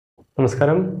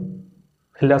നമസ്കാരം.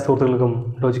 എല്ലാ സുഹൃത്തുക്കൾക്കും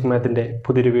ലോജിക് മാത്തിൻ്റെ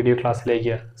പുതിയൊരു വീഡിയോ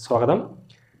ക്ലാസ്സിലേക്ക് സ്വാഗതം.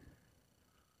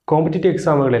 കോമ്പറ്റേറ്റീവ്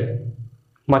എക്സാമുകളിൽ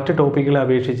മറ്റ് ടോപ്പിക്കുകളെ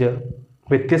അപേക്ഷിച്ച്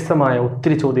വ്യത്യസ്തമായ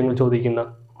ഒത്തിരി ചോദ്യങ്ങൾ ചോദിക്കുന്ന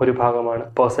ഒരു ഭാഗമാണ്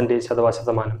പെർസെൻറ്റേജ് അഥവാ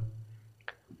ശതമാനം.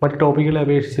 മറ്റ് ടോപ്പിക്കുകളെ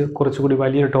അപേക്ഷിച്ച് കുറച്ചുകൂടി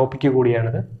വലിയൊരു ടോപ്പിക്ക്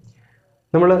കൂടിയാണിത്.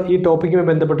 നമ്മൾ ഈ ടോപ്പിക്കുമായി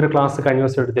ബന്ധപ്പെട്ടൊരു ക്ലാസ് കഴിഞ്ഞ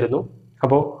ദിവസം എടുത്തിരുന്നു.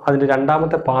 അപ്പോൾ അതിൻ്റെ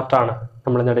രണ്ടാമത്തെ പാർട്ടാണ്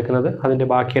നമ്മൾ എടുക്കുന്നത്. അതിൻ്റെ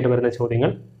ബാക്കിയായിട്ട് വരുന്ന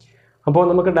ചോദ്യങ്ങൾ. അപ്പോൾ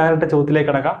നമുക്ക് ഡയറക്റ്റ് ചോദ്യത്തിലേക്ക്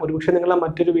കിടക്കാം. ഒരുപക്ഷെ നിങ്ങൾ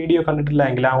മറ്റൊരു വീഡിയോ കണ്ടിട്ടില്ല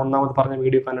എങ്കിൽ, ഒന്നാമത് പറഞ്ഞ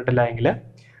വീഡിയോ കണ്ടിട്ടില്ല എങ്കിൽ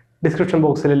ഡിസ്ക്രിപ്ഷൻ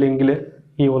ബോക്സിലെ ലിങ്കിൽ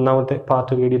ഈ ഒന്നാമത്തെ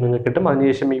പാർട്ട് വീഡിയോ നിങ്ങൾക്ക് കിട്ടും.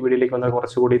 അതിനുശേഷം ഈ വീഡിയോയിലേക്ക് വന്നാൽ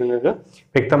കുറച്ചുകൂടി നിങ്ങൾക്ക്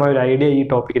വ്യക്തമായ ഒരു ഐഡിയ ഈ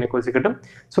ടോപ്പിക്കിനെ കുറിച്ച് കിട്ടും.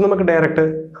 സോ നമുക്ക് ഡയറക്റ്റ്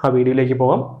ആ വീഡിയോയിലേക്ക്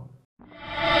പോകാം.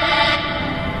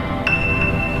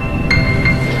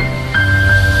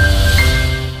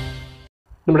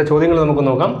 നമ്മുടെ ചോദ്യങ്ങൾ നമുക്ക്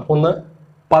നോക്കാം. ഒന്ന്,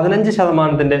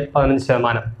 15%-ന്റെ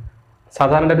 15%.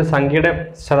 സാധാരണ ഒരു സംഖ്യയുടെ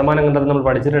ശതമാനം കണ്ടത് നമ്മൾ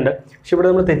പഠിച്ചിട്ടുണ്ട്. പക്ഷെ ഇവിടെ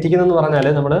നമ്മൾ തെറ്റിക്കുന്നതെന്ന് പറഞ്ഞാൽ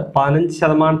നമ്മൾ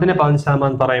 15%-ന്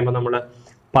 15% പറയുമ്പോൾ നമ്മൾ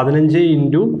 15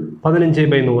 ×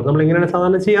 15/100 നമ്മൾ ഇങ്ങനെയാണ്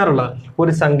സാധാരണ ചെയ്യാറുള്ളത്.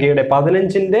 ഒരു സംഖ്യയുടെ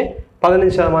 15-ന്റെ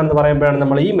 15% എന്ന് പറയുമ്പോഴാണ്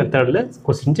നമ്മൾ ഈ മെത്തേഡിൽ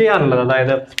ക്വസ്റ്റ്യൻ ചെയ്യാറുള്ളത്.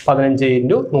 അതായത് 15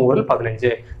 × 100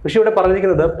 15. പക്ഷെ ഇവിടെ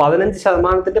പറഞ്ഞിരിക്കുന്നത്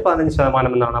 15%-ന്റെ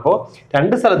 15% എന്നാണ്. അപ്പോൾ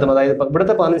രണ്ട് സ്ഥലത്തും, അതായത്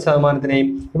ഇവിടുത്തെ 15%-നെയും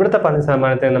ഇവിടുത്തെ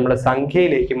 15%-നെയും നമ്മൾ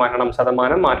സംഖ്യയിലേക്ക് മാറ്റണം,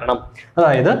 ശതമാനം മാറ്റണം.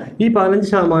 അതായത് ഈ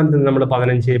 15%-ന് നമ്മൾ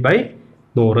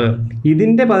 15/100,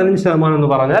 ഇതിന്റെ 15% എന്ന്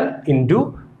പറഞ്ഞാൽ ഇൻറ്റു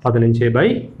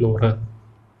 15/100.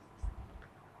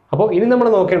 അപ്പോൾ ഇനി നമ്മൾ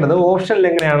നോക്കേണ്ടത് ഓപ്ഷനിൽ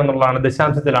എങ്ങനെയാണെന്നുള്ളതാണ്.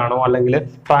 ദശാംശത്തിലാണോ അല്ലെങ്കിൽ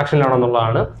ഫ്രാക്ഷനിലാണോ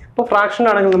എന്നുള്ളതാണ്. അപ്പോൾ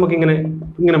ഫ്രാക്ഷനിലാണെങ്കിൽ നമുക്ക് ഇങ്ങനെ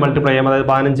മൾട്ടിപ്ലൈ ചെയ്യാം. അതായത്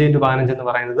 15 × 15 എന്ന്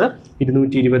പറയുന്നത്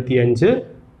 225/100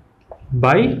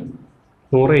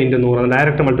 × 100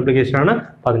 ഡയറക്റ്റ് മൾട്ടിപ്ലിക്കേഷൻ ആണ്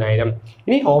 10,000.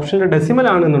 ഇനി ഓപ്ഷനിൽ ഡെസിമൽ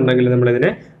ആണെന്നുണ്ടെങ്കിൽ നമ്മളിതിനെ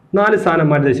 4 സ്ഥാനം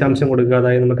മാറ്റി ദശാംശം കൊടുക്കുക.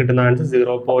 അതായത് നമുക്ക് കിട്ടുന്ന ആൻസർ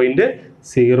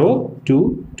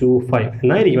 0.0225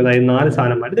 എന്നായിരിക്കും. അതായത് 4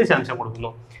 സ്ഥാനം മാറ്റി ദശാംശം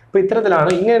കൊടുക്കുന്നു. അപ്പോൾ ഇത്തരത്തിലാണ്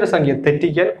ഇങ്ങനെ ഒരു സംഖ്യ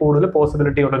തെറ്റിക്കാൻ കൂടുതൽ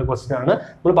പോസിബിലിറ്റി ഉള്ള ഒരു ക്വസ്റ്റ്യൻ ആണ്.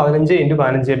 നമ്മൾ 15 ×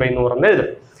 15/100 എന്ന് എഴുതും.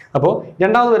 അപ്പോൾ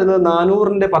രണ്ടാമത് വരുന്നത്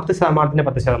 400-ന്റെ 10%-ന്റെ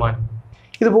 10%.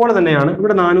 ഇതുപോലെ തന്നെയാണ്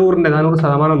ഇവിടെ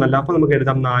 400 എന്നല്ല. അപ്പോൾ നമുക്ക്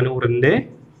എഴുതാം 400-ന്റെ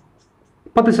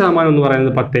 10% എന്ന്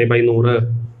പറയുന്നത് 10/100.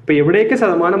 അപ്പോൾ എവിടെയൊക്കെ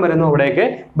ശതമാനം വരുന്നു അവിടെയൊക്കെ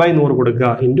 100 കൊടുക്കുക,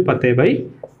 ഇൻറ്റു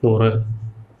 10/100.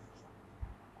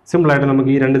 സിമ്പിളായിട്ട്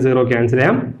നമുക്ക് ഈ 2 0 ക്യാൻസൽ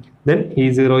ചെയ്യാം. ദെൻ ഈ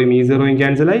 0യും ഈ 0യും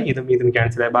ക്യാൻസലായി, ഇതും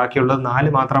ക്യാൻസലായി. ബാക്കിയുള്ളത് 4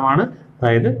 മാത്രമാണ്.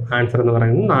 അതായത് ആൻസർ എന്ന്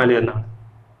പറയുന്നത് 4 എന്നാണ്.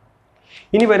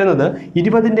 ഇനി വരുന്നത്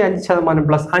 20-ന്റെ 5%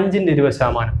 പ്ലസ് 5-ന്റെ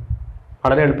 20%.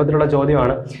 വളരെ എളുപ്പത്തിലുള്ള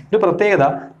ചോദ്യമാണ്. ഒരു പ്രത്യേകത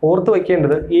ഓർത്ത്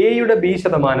വയ്ക്കേണ്ടത്, എയുടെ B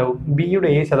ശതമാനവും ബിയുടെ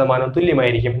A ശതമാനവും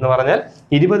തുല്യമായിരിക്കും എന്ന് പറഞ്ഞാൽ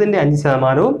 20-ന്റെ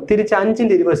 5% തിരിച്ച്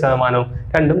 5-ന്റെ 20%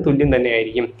 രണ്ടും തുല്യം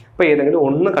തന്നെയായിരിക്കും. അപ്പോൾ ഏതെങ്കിലും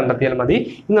ഒന്ന് കണ്ടെത്തിയാൽ മതി.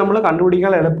 ഇത് നമ്മൾ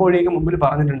കണ്ടുപിടിക്കാൻ എളുപ്പവഴിയൊക്കെ മുമ്പിൽ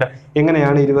പറഞ്ഞിട്ടുണ്ട്.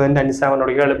 എങ്ങനെയാണ് 20-ന്റെ 5%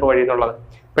 ഒഴികെ എളുപ്പവഴി എന്നുള്ളത്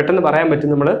പെട്ടെന്ന് പറയാൻ പറ്റും.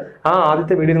 നമ്മൾ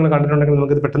ആദ്യത്തെ വീഡിയോ നിങ്ങൾ കണ്ടിട്ടുണ്ടെങ്കിൽ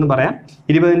നമുക്കിത് പെട്ടെന്ന് പറയാം.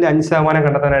 20-ന്റെ 5%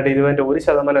 കണ്ടെത്താനായിട്ട് 20-ന്റെ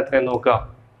 1% എത്രയെന്ന് നോക്കുക.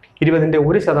 20-ന്റെ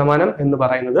 1% എന്ന്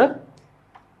പറയുന്നത്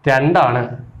 2 ആണ്.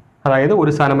 അതായത്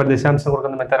ഒരു സ്ഥാനം വരെ ദശാംശം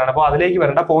കൊടുക്കുന്ന മെത്തേഡാണ്. അപ്പോൾ അതിലേക്ക്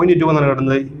വരേണ്ട 0.2 എന്നാണ്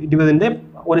കിട്ടുന്നത്. 20-ന്റെ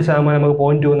 1% നമുക്ക്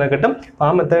 0.2 എന്ന് കിട്ടും. അപ്പോൾ ആ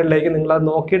മെത്തേഡിലേക്ക് നിങ്ങൾ അത്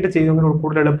നോക്കിയിട്ട് ചെയ്യുമെങ്കിൽ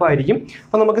കൂടുതൽ എളുപ്പമായിരിക്കും.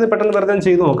 അപ്പോൾ നമുക്കിത് പെട്ടെന്ന് വെറുതെ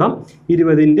ചെയ്ത് നോക്കാം.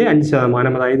 20-ന്റെ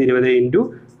 5%, അതായത് 20 ×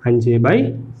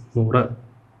 5/100.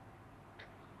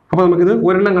 അപ്പോൾ നമുക്കിത്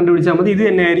ഒരെണ്ണം കണ്ടുപിടിച്ചാൽ മതി. ഇത്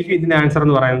തന്നെയായിരിക്കും ഇതിൻ്റെ ആൻസർ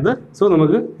എന്ന് പറയുന്നത്. സോ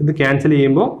നമുക്ക് ഇത് ക്യാൻസൽ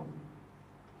ചെയ്യുമ്പോൾ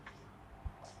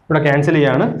ഇവിടെ ക്യാൻസൽ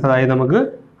ചെയ്യാണ്. അതായത് നമുക്ക്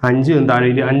 5 താഴെ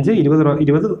 5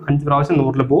 5 പ്രാവശ്യം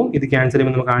 100 പോവും. ഇത് ക്യാൻസൽ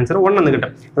ചെയ്യുമ്പോൾ നമുക്ക് ആൻസർ 1 എന്ന്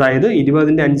കിട്ടും. അതായത്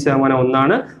 20-ന്റെ 5% 1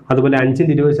 ആണ്. അതുപോലെ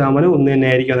 5-ന്റെ 20% 1 തന്നെ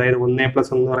ആയിരിക്കും. അതായത് 1 +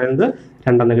 1 എന്ന് പറയുന്നത്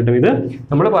 2 എന്ന് കിട്ടും. ഇത്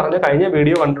നമ്മൾ പറഞ്ഞ കഴിഞ്ഞ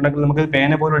വീഡിയോ കണ്ടിട്ടുണ്ടെങ്കിൽ നമുക്ക്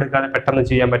പേന പോലും എടുക്കാതെ പെട്ടെന്ന്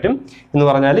ചെയ്യാൻ പറ്റും. എന്ന്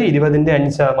പറഞ്ഞാൽ 20-ന്റെ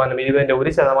 5%, 20-ന്റെ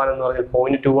 1% എന്ന് പറഞ്ഞാൽ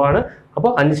 0.2 ആണ്. അപ്പോൾ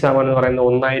 5% എന്ന് പറയുന്നത്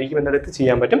 1 ആയിരിക്കും എന്നെടുത്ത്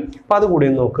ചെയ്യാൻ പറ്റും. അപ്പോൾ അതുകൂടി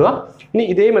ഒന്ന് നോക്കുക. ഇനി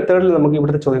ഇതേ മെത്തേഡിൽ നമുക്ക്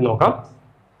ഇവിടുത്തെ ചോദ്യം നോക്കാം.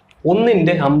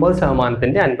 1-ന്റെ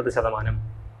 50%-ന്റെ 50%.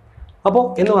 അപ്പോൾ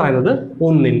എന്ന് പറയുന്നത്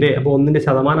 1-ന്റെ, അപ്പോൾ 1-ന്റെ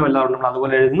ശതമാനം അല്ലാതെ നമ്മൾ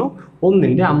അതുപോലെ എഴുതുന്നു.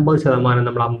 1-ന്റെ 50%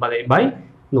 നമ്മൾ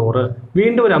 50/100.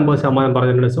 വീണ്ടും ഒരു 50%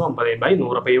 പറഞ്ഞിട്ടുണ്ട്. സോ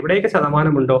 50/100. അപ്പോൾ എവിടെയൊക്കെ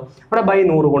ശതമാനമുണ്ടോ അവിടെ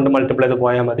 100 കൊണ്ട് മൾട്ടിപ്ലൈ ചെയ്ത്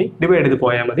പോയാൽ മതി, ഡിവൈഡ് ചെയ്ത്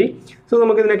പോയാൽ മതി. സോ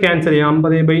നമുക്ക് ഇതിനെ ക്യാൻസൽ ചെയ്യാം.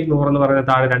 50/100 എന്ന് പറയുന്നത്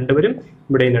താഴെ 2 വരും,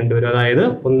 ഇവിടെയും 2 വരും. അതായത്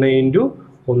 1 ×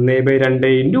 1/2 ×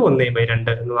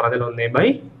 1/2 എന്ന് പറഞ്ഞാൽ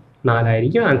 1/4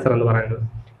 ആയിരിക്കും ആൻസർ എന്ന് പറയുന്നത്.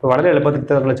 അപ്പോൾ വളരെ എളുപ്പത്തിൽ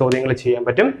ചോദ്യങ്ങൾ ചെയ്യാൻ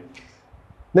പറ്റും.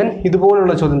 ദെൻ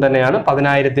ഇതുപോലുള്ള ചോദ്യം തന്നെയാണ്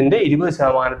 10,000-ന്റെ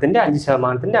 20%-ന്റെ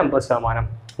 5%-ന്റെ 50%.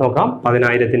 നോക്കാം.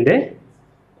 10,000-ന്റെ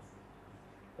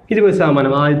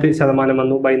 20% ആദ്യത്തെ ശതമാനം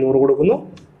വന്നു, 100 കൊടുക്കുന്നു,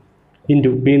 ഇൻറ്റു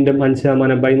വീണ്ടും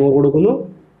 5% 100 കൊടുക്കുന്നു,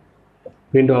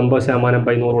 വീണ്ടും 50%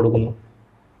 100 കൊടുക്കുന്നു.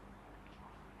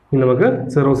 ഇനി നമുക്ക്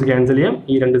സീറോസ് ക്യാൻസൽ ചെയ്യാം.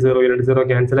 ഈ 2 0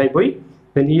 ക്യാൻസൽ ആയിപ്പോയി.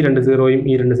 ദെൻ ഈ 2 0യും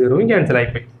ഈ 2 0യും ക്യാൻസൽ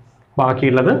ആയിപ്പോയി.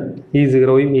 ബാക്കിയുള്ളത് ഈ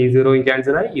 0യും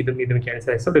ക്യാൻസലായി, ഇതും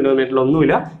ക്യാൻസലായി. സോ ഡിനോമിനേറ്ററിൽ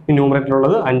ഒന്നുമില്ല. ഈ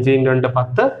ന്യൂമറേറ്ററിലുള്ളത് 5 × 2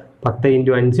 10, 10 ×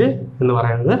 5 എന്ന്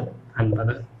പറയുന്നത്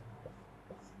 50.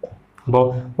 അപ്പോൾ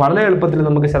വളരെ എളുപ്പത്തിൽ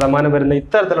നമുക്ക് ശതമാനം വരുന്ന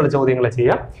ഇത്തരത്തിലുള്ള ചോദ്യങ്ങൾ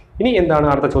ചെയ്യാം. ഇനി എന്താണ്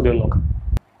അടുത്ത ചോദ്യം നോക്കാം.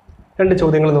 രണ്ട്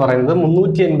ചോദ്യങ്ങൾ എന്ന് പറയുന്നത്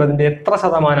 380ന്റെ എത്ര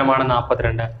ശതമാനമാണ്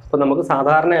 42? അപ്പോൾ നമുക്ക്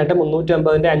സാധാരണയായിട്ട്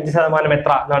 350ന്റെ 5%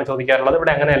 എത്ര എന്നാണ് ചോദിക്കാറുള്ളത്.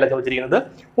 ഇവിടെ അങ്ങനെയല്ല ചോദിച്ചിരിക്കുന്നത്.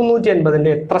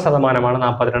 380ന്റെ എത്ര ശതമാനമാണ്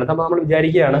 42? അപ്പോൾ നമ്മൾ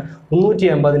വിചാരിക്കുകയാണ്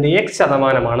 380ന്റെ x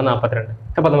ശതമാനമാണ് 42.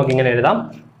 അപ്പോൾ നമുക്ക് ഇങ്ങനെ എഴുതാം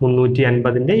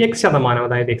 350ന്റെ x ശതമാനം,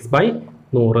 അതായത്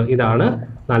x/100. ഇതാണ്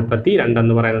 42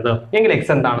 എന്ന് പറയുന്നത്. എങ്കിൽ x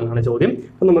എന്താണെന്നാണ് ചോദ്യം.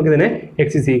 അപ്പോൾ നമുക്കിതിനെ x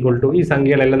 = ഈ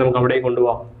സംഖ്യകളെല്ലാം നമുക്ക് അവിടെ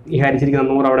കൊണ്ടുപോകാം. ഈ ഹരിച്ചിരിക്കുന്ന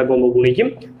 100 അവിടെ പോകുമ്പോൾ ഗുണിക്കും.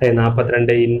 അതായത്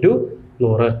 42 ×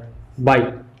 100 ബൈ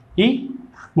ഈ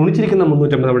ഗുണിച്ചിരിക്കുന്ന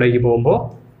 350 അവിടേക്ക് പോകുമ്പോൾ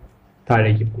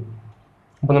താഴേക്ക് പോകും.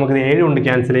 അപ്പോൾ നമുക്കിത് 7 കൊണ്ട്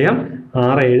ക്യാൻസൽ ചെയ്യാം.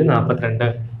 6 7 42.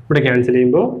 ഇവിടെ ക്യാൻസൽ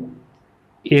ചെയ്യുമ്പോൾ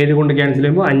 7 കൊണ്ട് ക്യാൻസൽ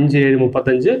ചെയ്യുമ്പോൾ 5 7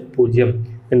 35 0.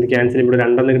 എന്ത് ക്യാൻസൽ ചെയ്യുമ്പോൾ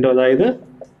 2 എന്ന് കിട്ടും. അതായത്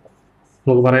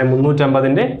നമുക്ക് പറയാം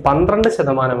 350ന്റെ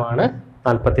 12%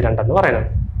 42 എന്ന് പറയുന്നത്.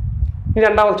 ഈ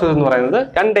രണ്ടാമത്തെ ചോദ്യം എന്ന് പറയുന്നത്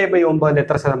 2/9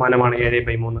 എത്ര ശതമാനമാണ്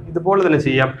 7/3? ഇതുപോലെ തന്നെ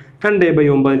ചെയ്യാം.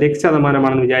 2/9 x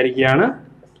ശതമാനമാണെന്ന് വിചാരിക്കുകയാണ്.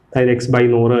 അതായത്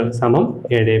x/100 =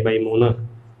 7/3.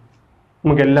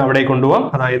 നമുക്കെല്ലാം അവിടെ കൊണ്ടുപോകാം.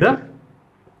 അതായത്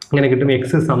ഇങ്ങനെ കിട്ടും. x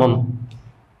 =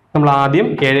 നമ്മൾ ആദ്യം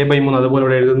 7/3 അതുപോലെ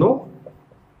ഇവിടെ എഴുതുന്നു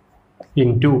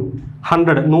ഇൻറ്റു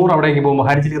 100. 100 അവിടേക്ക് പോകുമ്പോൾ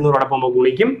ഹരിച്ചിരിക്കുന്ന 100 അവിടെ പോകുമ്പോൾ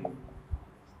ഗുണിക്കും.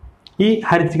 ഈ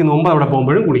ഹരിച്ചിരിക്കുന്ന 9 അവിടെ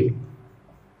പോകുമ്പോഴും ഗുണിക്കും.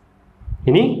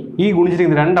 ഇനി ഈ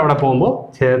ഗുണിച്ചിരിക്കുന്ന 2 അവിടെ പോകുമ്പോൾ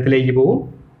ഛേദത്തിലേക്ക് പോകും.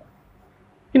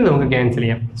 ഇനി നമുക്ക് ക്യാൻസൽ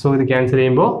ചെയ്യാം. സോ ഇത് ക്യാൻസൽ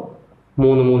ചെയ്യുമ്പോൾ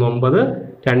 3 3 9.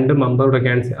 2 50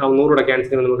 ക്യാൻസൽ 100 ക്യാൻസൽ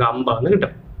ചെയ്യുമ്പോൾ നമുക്ക് 50 എന്ന്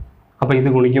കിട്ടും. അപ്പോൾ ഇത്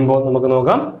ഗുണിക്കുമ്പോൾ നമുക്ക്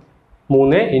നോക്കാം.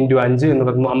 3 × 5 എന്ന്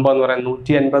പറയുന്നത് 50 എന്ന് പറയുന്നത്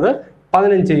 180.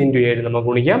 15 × 7 നമുക്ക്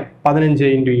ഗുണിക്കാം.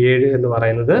 15 × 7 എന്ന്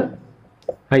പറയുന്നത്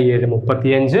 7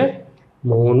 35.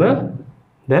 3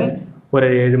 ദെൻ 1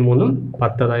 7 3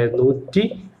 10, അതായത്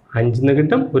 105 എന്ന്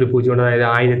കിട്ടും. ഒരു 0 ഉണ്ട്, അതായത്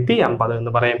 1050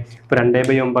 എന്ന് പറയാം. ഇപ്പോൾ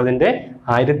 2/9ന്റെ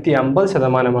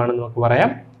 1050% നമുക്ക് പറയാം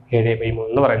 7/3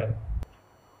 എന്ന് പറയുന്നത്.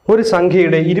 ഒരു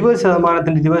സംഖ്യയുടെ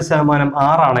 20%ന്റെ 20%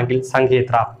 6 ആണെങ്കിൽ സംഖ്യ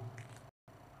എത്ര?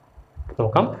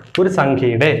 നോക്കാം. ഒരു സംഖ്യ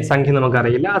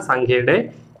നമുക്കറിയില്ല. ആ സംഖ്യയുടെ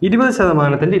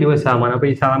 20%ന്റെ 20%. അപ്പോൾ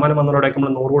ഈ ശതമാനം വന്നതോടെ നമ്മൾ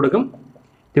 100 കൊടുക്കും.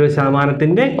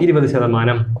 20%ന്റെ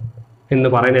 20% എന്ന്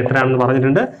പറയുന്നത് എത്രയാണെന്ന്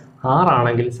പറഞ്ഞിട്ടുണ്ട്. 6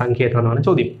 ആണെങ്കിൽ സംഖ്യ എത്ര എന്നാണ്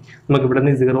ചോദ്യം. നമുക്ക് ഇവിടെ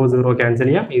നിന്ന് 0 0 ക്യാൻസൽ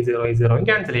ചെയ്യാം. ഈ 0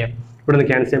 ക്യാൻസൽ ചെയ്യാം. ഇവിടെ നിന്ന്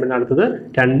ക്യാൻസൽ ചെയ്യുമ്പോൾ അടുത്തത്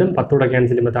 2 10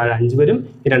 ക്യാൻസൽ ചെയ്യുമ്പോൾ താഴെ 5 വരും.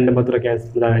 ഈ 2 10 ക്യാൻസൽ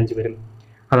ചെയ്യുമ്പോൾ താഴെ 5 വരും.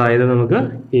 അതായത് നമുക്ക്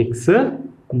x/5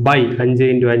 ×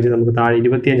 5 നമുക്ക് താഴെ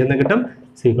 25 എന്ന് കിട്ടും.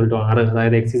 = 6.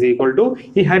 അതായത് x =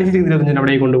 ഈ ഹരിച്ചിരിക്കുന്ന 25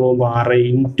 അവിടെ കൊണ്ടുപോകുമ്പോൾ 6 ×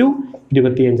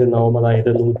 25 എന്നാവും. അതായത്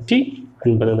 150.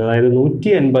 അതായത്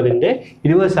 150ന്റെ 20%ന്റെ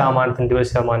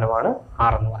 20%ആണ്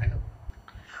 6 എന്ന് പറയുന്നത്.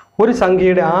 ഒരു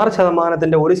സംഖ്യയുടെ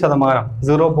 6%ന്റെ 1%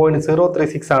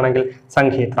 0.036 ആണെങ്കിൽ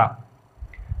സംഖ്യ എത്ര?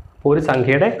 ഒരു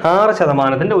സംഖ്യയുടെ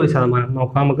 6%ന്റെ 1%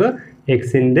 നോക്കാം. നമുക്ക്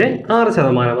x-ന്റെ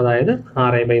 6%, അതായത്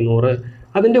 6/100.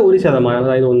 അതിന്റെ 1%,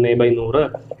 അതായത് 1/100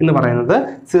 എന്ന് പറയുന്നത്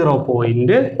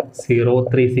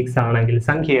 0.036 ആണെങ്കിൽ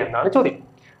സംഖ്യ എന്നാണ് ചോദ്യം.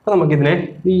 അപ്പോൾ നമുക്കിതിനെ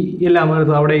ഈ എല്ലാം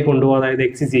അവിടെ കൊണ്ടുപോകാം. അതായത്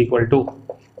x =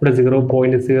 ഇവിടെ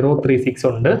 0.036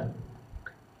 ഉണ്ട്.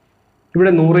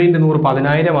 ഇവിടെ 100 × 100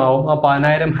 10,000 ആവും. ആ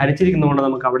 10,000 ഹരിച്ചിരിക്കുന്നതുകൊണ്ട്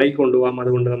നമുക്ക് അവിടേക്ക് കൊണ്ടുപോകാം.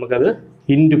 അതുകൊണ്ട് നമുക്കത്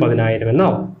 × 10,000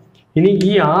 എന്നാവും. ഇനി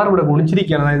ഈ 6 ഇവിടെ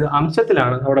ഗുണിച്ചിരിക്കുകയാണ്, അതായത്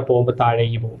അംശത്തിലാണ്. അവിടെ പോകുമ്പോൾ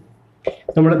താഴേക്ക് പോകും.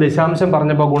 നമ്മൾ ദശാംശം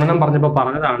പറഞ്ഞപ്പോൾ ഗുണനം പറഞ്ഞപ്പോൾ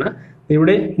പറഞ്ഞതാണ്.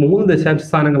 ഇവിടെ 3 ദശാംശ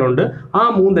സ്ഥാനങ്ങളുണ്ട്. ആ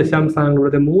 3 ദശാംശ സ്ഥാനങ്ങൾ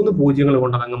ഇവിടുത്തെ 3 പൂജ്യങ്ങൾ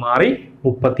കൊണ്ട് അങ്ങ് മാറി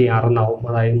 36 എന്നാവും.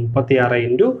 അതായത്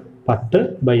 36 ×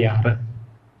 10/6.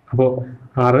 അപ്പോൾ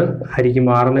 6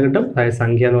 ഹരിക്കുമ്പോൾ 6 എന്ന് കിട്ടും. അതായത്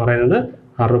സംഖ്യ എന്ന് പറയുന്നത്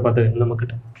 60 എന്ന് നമുക്ക്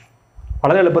കിട്ടും.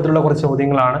 വളരെ എളുപ്പത്തിലുള്ള കുറച്ച്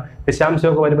ചോദ്യങ്ങളാണ്.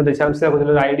 ദശാംശമൊക്കെ വരുമ്പോൾ ദശാംശത്തെ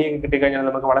കുറിച്ചുള്ള ഒരു ഐഡിയ കിട്ടിക്കഴിഞ്ഞാൽ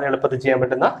നമുക്ക് വളരെ എളുപ്പത്തിൽ ചെയ്യാൻ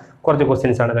പറ്റുന്ന കുറച്ച്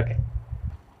ക്വസ്റ്റ്യൻസ് ആണ് ഇതൊക്കെ.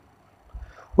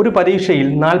 ഒരു പരീക്ഷയിൽ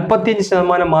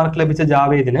 45% മാർക്ക് ലഭിച്ച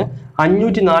ജാവേദിന്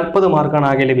 540 മാർക്കാണ്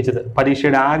ആകെ ലഭിച്ചത്.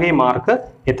 പരീക്ഷയുടെ ആകെ മാർക്ക്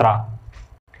എത്ര?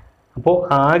 അപ്പോൾ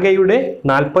ആകെയുടെ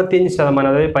 45%,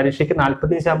 അതായത് പരീക്ഷയ്ക്ക്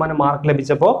 45% മാർക്ക്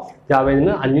ലഭിച്ചപ്പോൾ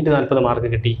ജാവേദിന് 540 മാർക്ക്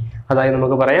കിട്ടി. അതായത്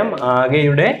നമുക്ക് പറയാം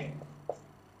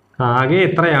ആകെ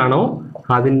എത്രയാണോ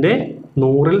അതിൻ്റെ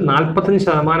 100ൽ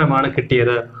 45%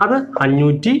 കിട്ടിയത്. അത്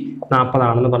 540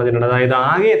 ആണെന്ന് പറഞ്ഞിട്ടുണ്ട്. അതായത്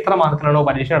ആകെ എത്ര മാർക്കിനാണോ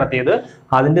പരീക്ഷ നടത്തിയത്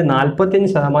അതിന്റെ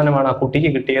 45% ആ കുട്ടിക്ക്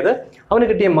കിട്ടിയത്. അവന്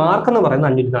കിട്ടിയ മാർക്ക് എന്ന് പറയുന്നത്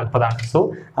 540 ആണ്. സോ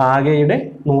ആകെയുടെ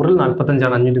 100ൽ 45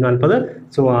 ആണ് 540.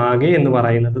 സോ ആകെ എന്ന്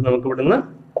പറയുന്നത് നമുക്ക് ഇവിടുന്ന്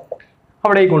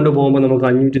അവിടെ കൊണ്ടുപോകുമ്പോൾ നമുക്ക്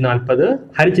 540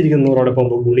 ഹരിച്ചിരിക്കുന്ന 100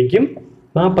 പോകുമ്പോൾ ഗുണിക്കും.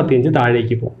 45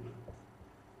 താഴേക്ക് പോകും.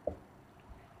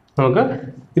 നമുക്ക്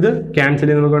ഇത് ക്യാൻസൽ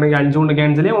ചെയ്ത് നമുക്ക് വേണമെങ്കിൽ 5 കൊണ്ട്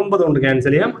ക്യാൻസൽ ചെയ്യാം, 9 കൊണ്ട്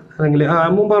ക്യാൻസൽ ചെയ്യാം. അല്ലെങ്കിൽ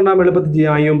മുമ്പ് ഉണ്ടാകുമ്പോൾ എളുപ്പത്തിൽ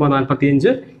ചെയ്യാം. 9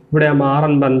 45, ഇവിടെ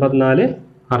 6 54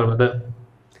 60.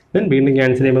 ദെൻ വീണ്ടും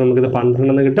ക്യാൻസൽ ചെയ്യുമ്പോൾ നമുക്കിത് 12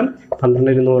 എന്ന് കിട്ടും.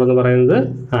 12 200 എന്ന് പറയുന്നത്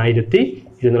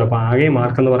 1200. അപ്പോൾ ആകെ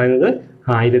മാർക്ക് എന്ന് പറയുന്നത്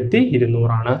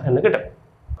 1200 ആണ് എന്ന് കിട്ടും.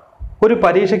 ഒരു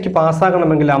പരീക്ഷയ്ക്ക്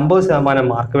പാസ്സാകണമെങ്കിൽ 50%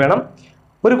 മാർക്ക് വേണം.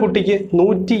 ഒരു കുട്ടിക്ക്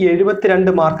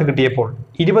 172 മാർക്ക് കിട്ടിയപ്പോൾ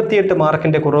 28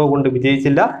 മാർക്കിന്റെ കുറവ് കൊണ്ട്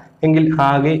വിജയിച്ചില്ല എങ്കിൽ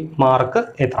ആകെ മാർക്ക്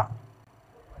എത്ര?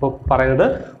 അപ്പോൾ പറയുന്നത്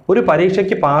ഒരു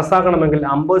പരീക്ഷയ്ക്ക് പാസ്സാകണമെങ്കിൽ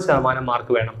 50%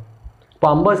 മാർക്ക് വേണം. അപ്പോൾ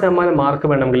 50% മാർക്ക്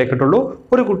വേണമെങ്കിലേ കിട്ടുള്ളൂ.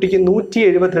 ഒരു കുട്ടിക്ക്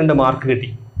 172 മാർക്ക് കിട്ടി,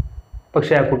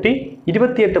 പക്ഷെ ആ കുട്ടി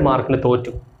 28 മാർക്കിന്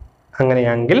തോറ്റു.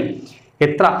 അങ്ങനെയാണെങ്കിൽ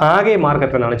എത്ര ആകെ മാർക്ക്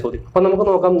എത്ര എന്നാണ് ചോദ്യം. അപ്പൊ നമുക്ക്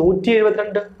നോക്കാം.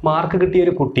 172 മാർക്ക് കിട്ടിയ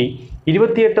ഒരു കുട്ടി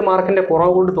 28 മാർക്കിന്റെ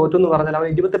കുറവ് കൊണ്ട് തോറ്റു എന്ന് പറഞ്ഞാൽ അവൻ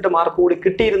 28 മാർക്ക് കൂടി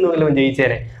കിട്ടിയിരുന്നുവെങ്കിൽ അവൻ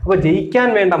ജയിച്ചേനെ. അപ്പൊ ജയിക്കാൻ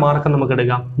വേണ്ട മാർക്ക് നമുക്ക്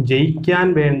എടുക്കാം. ജയിക്കാൻ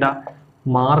വേണ്ട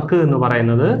മാർക്ക് എന്ന്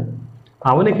പറയുന്നത്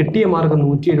അവന് കിട്ടിയ മാർക്ക്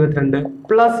 172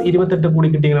 പ്ലസ് 28 കൂടി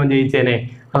കിട്ടിയെങ്കിൽ അവൻ ജയിച്ചേനെ.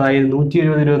 അതായത്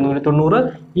 170, 190,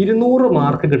 200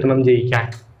 മാർക്ക് കിട്ടണം ജയിക്കാൻ.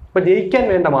 അപ്പൊ ജയിക്കാൻ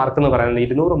വേണ്ട മാർക്ക് എന്ന് പറയുന്നത്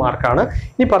 200 മാർക്കാണ്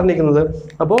ഇനി പറഞ്ഞിരിക്കുന്നത്.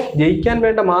 അപ്പോൾ ജയിക്കാൻ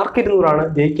വേണ്ട മാർക്ക് 200 ആണ്.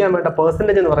 ജയിക്കാൻ വേണ്ട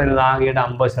പെർസെൻറ്റേജ് എന്ന് പറയുന്നത് ആകെയുടെ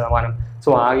 50%. സോ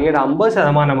ആകെയുടെ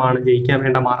 50% ജയിക്കാൻ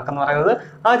വേണ്ട മാർക്ക് എന്ന് പറയുന്നത്.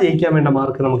 ആ ജയിക്കാൻ വേണ്ട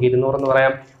മാർക്ക് നമുക്ക് 200 എന്ന്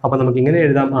പറയാം. അപ്പൊ നമുക്ക് ഇങ്ങനെ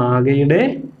എഴുതാം, ആകെയുടെ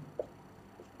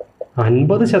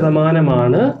 50%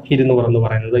 200 എന്ന്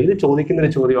പറയുന്നത്. ഇത് ചോദിക്കുന്ന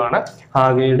ഒരു ചോദ്യമാണ്.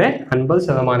 ആകെയുടെ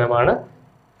 50%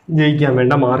 ജയിക്കാൻ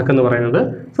വേണ്ട മാർക്ക് എന്ന് പറയുന്നത്.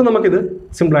 സോ നമുക്കിത്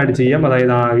സിമ്പിളായിട്ട് ചെയ്യാം.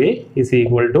 അതായത് ആകെ ഈസ്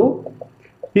ഈക്വൽ ടു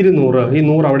 200. ഈ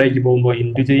 100 അവിടേക്ക് പോകുമ്പോൾ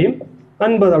ഇൻറ്റു ചെയ്യും,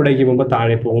 50 അവിടേക്ക് പോകുമ്പോൾ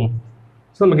താഴെ പോകും.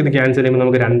 സോ നമുക്കിത് ക്യാൻസൽ ചെയ്യുമ്പോൾ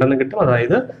നമുക്ക് 2 കിട്ടും.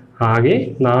 അതായത് ആകെ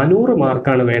 400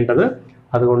 മാർക്കാണ് വേണ്ടത്.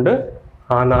 അതുകൊണ്ട്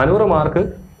ആ 400 മാർക്ക്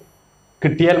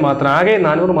കിട്ടിയാൽ മാത്രം ആകെ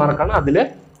 400 മാർക്കാണ്. അതിൽ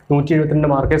 172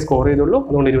 മാർക്കേ സ്കോർ ചെയ്തുള്ളൂ.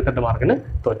 അതുകൊണ്ട് 28 മാർക്കിന്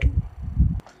തോറ്റു.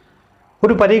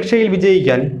 ഒരു പരീക്ഷയിൽ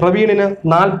വിജയിക്കാൻ പ്രവീണിന്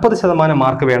 40%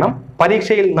 മാർക്ക് വേണം.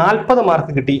 പരീക്ഷയിൽ 40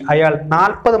 മാർക്ക് കിട്ടി. അയാൾ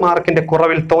 40 മാർക്കിന്റെ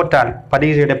കുറവിൽ തോറ്റാൽ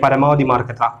പരീക്ഷയുടെ പരമാവധി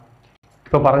മാർക്ക് എത്ര?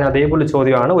 ഇപ്പൊ പറഞ്ഞ അതേപോലെ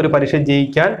ചോദ്യമാണ്. ഒരു പരീക്ഷ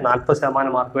ജയിക്കാൻ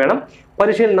 40% മാർക്ക് വേണം.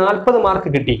 പരീക്ഷയിൽ 40 മാർക്ക്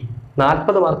കിട്ടി,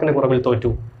 40 മാർക്കിന്റെ കുറവിൽ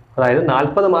തോറ്റു. അതായത്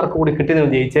 40 മാർക്ക് കൂടി കിട്ടിയത്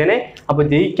ജയിച്ചേനെ. അപ്പൊ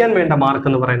ജയിക്കാൻ വേണ്ട മാർക്ക്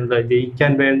എന്ന്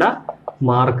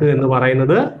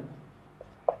പറയുന്നത്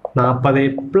 40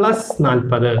 പ്ലസ്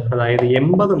 40, അതായത്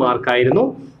 80 മാർക്കായിരുന്നു.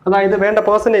 അതായത് വേണ്ട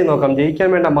പെർസെൻറ്റേജ് നോക്കാം. ജയിക്കാൻ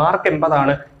വേണ്ട മാർക്ക് 80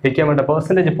 ആണ്. ജയിക്കാൻ വേണ്ട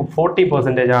പെർസെൻറ്റേജ് ഇപ്പോൾ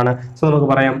 40% ആണ്. സോ നമുക്ക്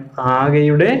പറയാം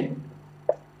ആകെയുടെ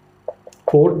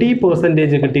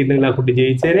 40% കിട്ടിയിട്ടുണ്ടെങ്കിൽ ആ കുട്ടി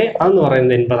ജയിച്ചേനെ. അതെന്ന്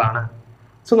പറയുന്നത് 80 ആണ്.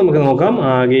 സോ നമുക്ക് നോക്കാം.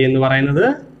 ആകെ എന്ന് പറയുന്നത്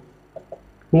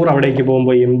 100 അവിടേക്ക്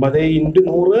പോകുമ്പോൾ 80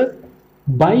 ×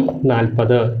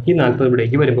 100/40. ഈ 40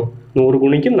 ഇവിടേക്ക് വരുമ്പോൾ 100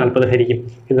 ഗുണിക്കും 40 ഹരിക്കും.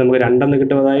 ഇത് നമുക്ക് 2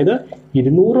 കിട്ടും. അതായത്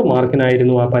 200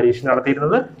 മാർക്കിനായിരുന്നു ആ പരീക്ഷ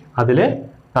നടത്തിയിരുന്നത്. അതിൽ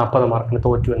 40 മാർക്കിന്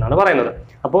തോറ്റു എന്നാണ് പറയുന്നത്.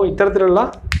 അപ്പോൾ ഇത്തരത്തിലുള്ള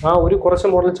കുറച്ച്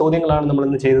മോഡൽ ചോദ്യങ്ങളാണ് നമ്മൾ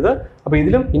ഇന്ന് ചെയ്തത്. അപ്പോൾ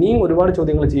ഇതിലും ഇനിയും ഒരുപാട്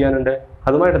ചോദ്യങ്ങൾ ചെയ്യാനുണ്ട്.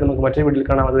 അതുമായിട്ട് നമുക്ക് മറ്റൊരു വീഡിയോയിൽ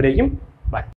കാണാം. അതുവരേക്കും ബൈ.